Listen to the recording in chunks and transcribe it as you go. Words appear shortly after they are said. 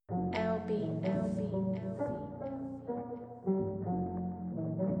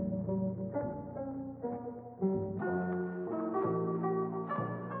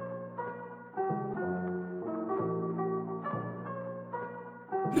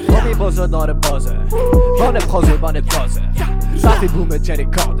On est Bose dans le Bose. Bonne prose, bonne prose. Ça fait boum, tiens les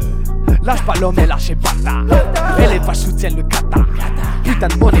cordes. Lâche pas l'homme et lâchez bâtard. Et les vaches soutiennent le kata. Putain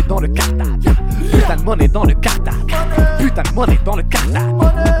de monnaie dans le kata. Putain de monnaie dans le kata. Putain de monnaie dans le kata.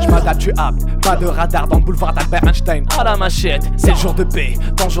 J'm'adapte, tu apte. Pas de radar dans le boulevard d'Albert Einstein. À la machette, c'est le jour de paix.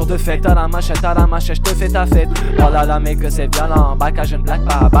 Ton jour de fête, à la machette, j'te fais ta fête. Oh là là, mais que c'est violent. Baka, je ne blague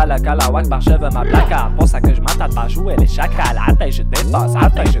pas. Balakala, wakbar, je veux ma placard. Pour ça que je m'attends pas à jouer les chakras. La taille, je dépasse, la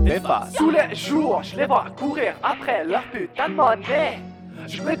taille, je dépasse. Tous les jours, je les vois courir après leur putain de monnaie.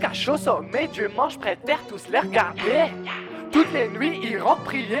 Je me cache au sommet du mont, je préfère tous les regarder. Toutes les nuits, ils rentrent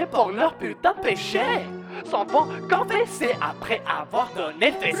prier pour leur putain de péché. S'en vont confesser après avoir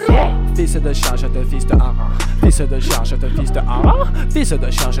donné le fessier. Fils de chien, je te fils de un. Fils de chien, je te fils de un. Fils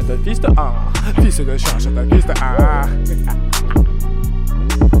de chien, je te fils de un. Fils de chien, je te fils de un.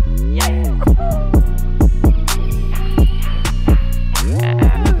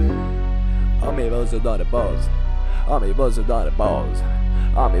 On met Bose dans le Bose. On met Bose dans le Bose.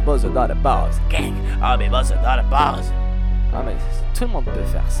 On met Bose dans le Bose. Gang. On met Bose dans le Bose. Ah mais tout le monde peut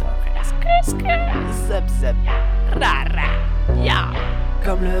faire ça. Zap zap. Ra ya.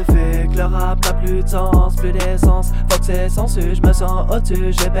 Comme le fait que le rap n'a plus de sens, plus d'essence. Faut que c'est sensu, je me sens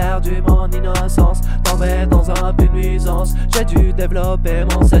au-dessus, j'ai perdu mon innocence. Tombé dans un but de nuisance, j'ai dû développer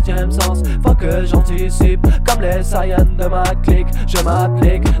mon septième sens. Faut que j'anticipe, comme les Saiyans de ma clique. Je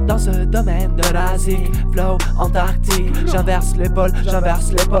m'applique dans ce domaine de la zik. Flow antarctique, j'inverse l'épaule.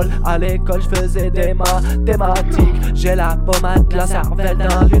 À l'école, je faisais des mathématiques. J'ai la pommade, la cervelle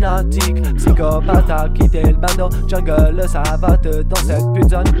d'un lunatique. Psychopathe a quitté le bando, jungle, ça va te dans cette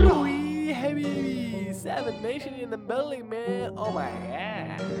putain. Oui, heavy, Seven Nation in the building, man. Oh my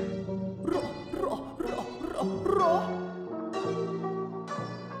god.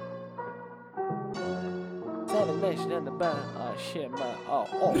 Seven Nation in the band. Oh shit, man. Oh.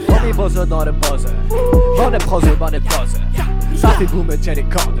 On est Bose dans le Bose. Bonne prose, bonne prose. Ça fait boum, tiens les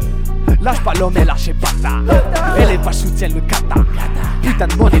cordes. Lâche pas l'homme et lâchez bâtard. Et les vaches soutiennent le kata. Putain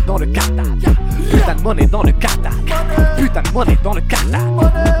de monnaie dans le kata. Putain de monnaie dans le kata. Putain de monnaie dans le kata.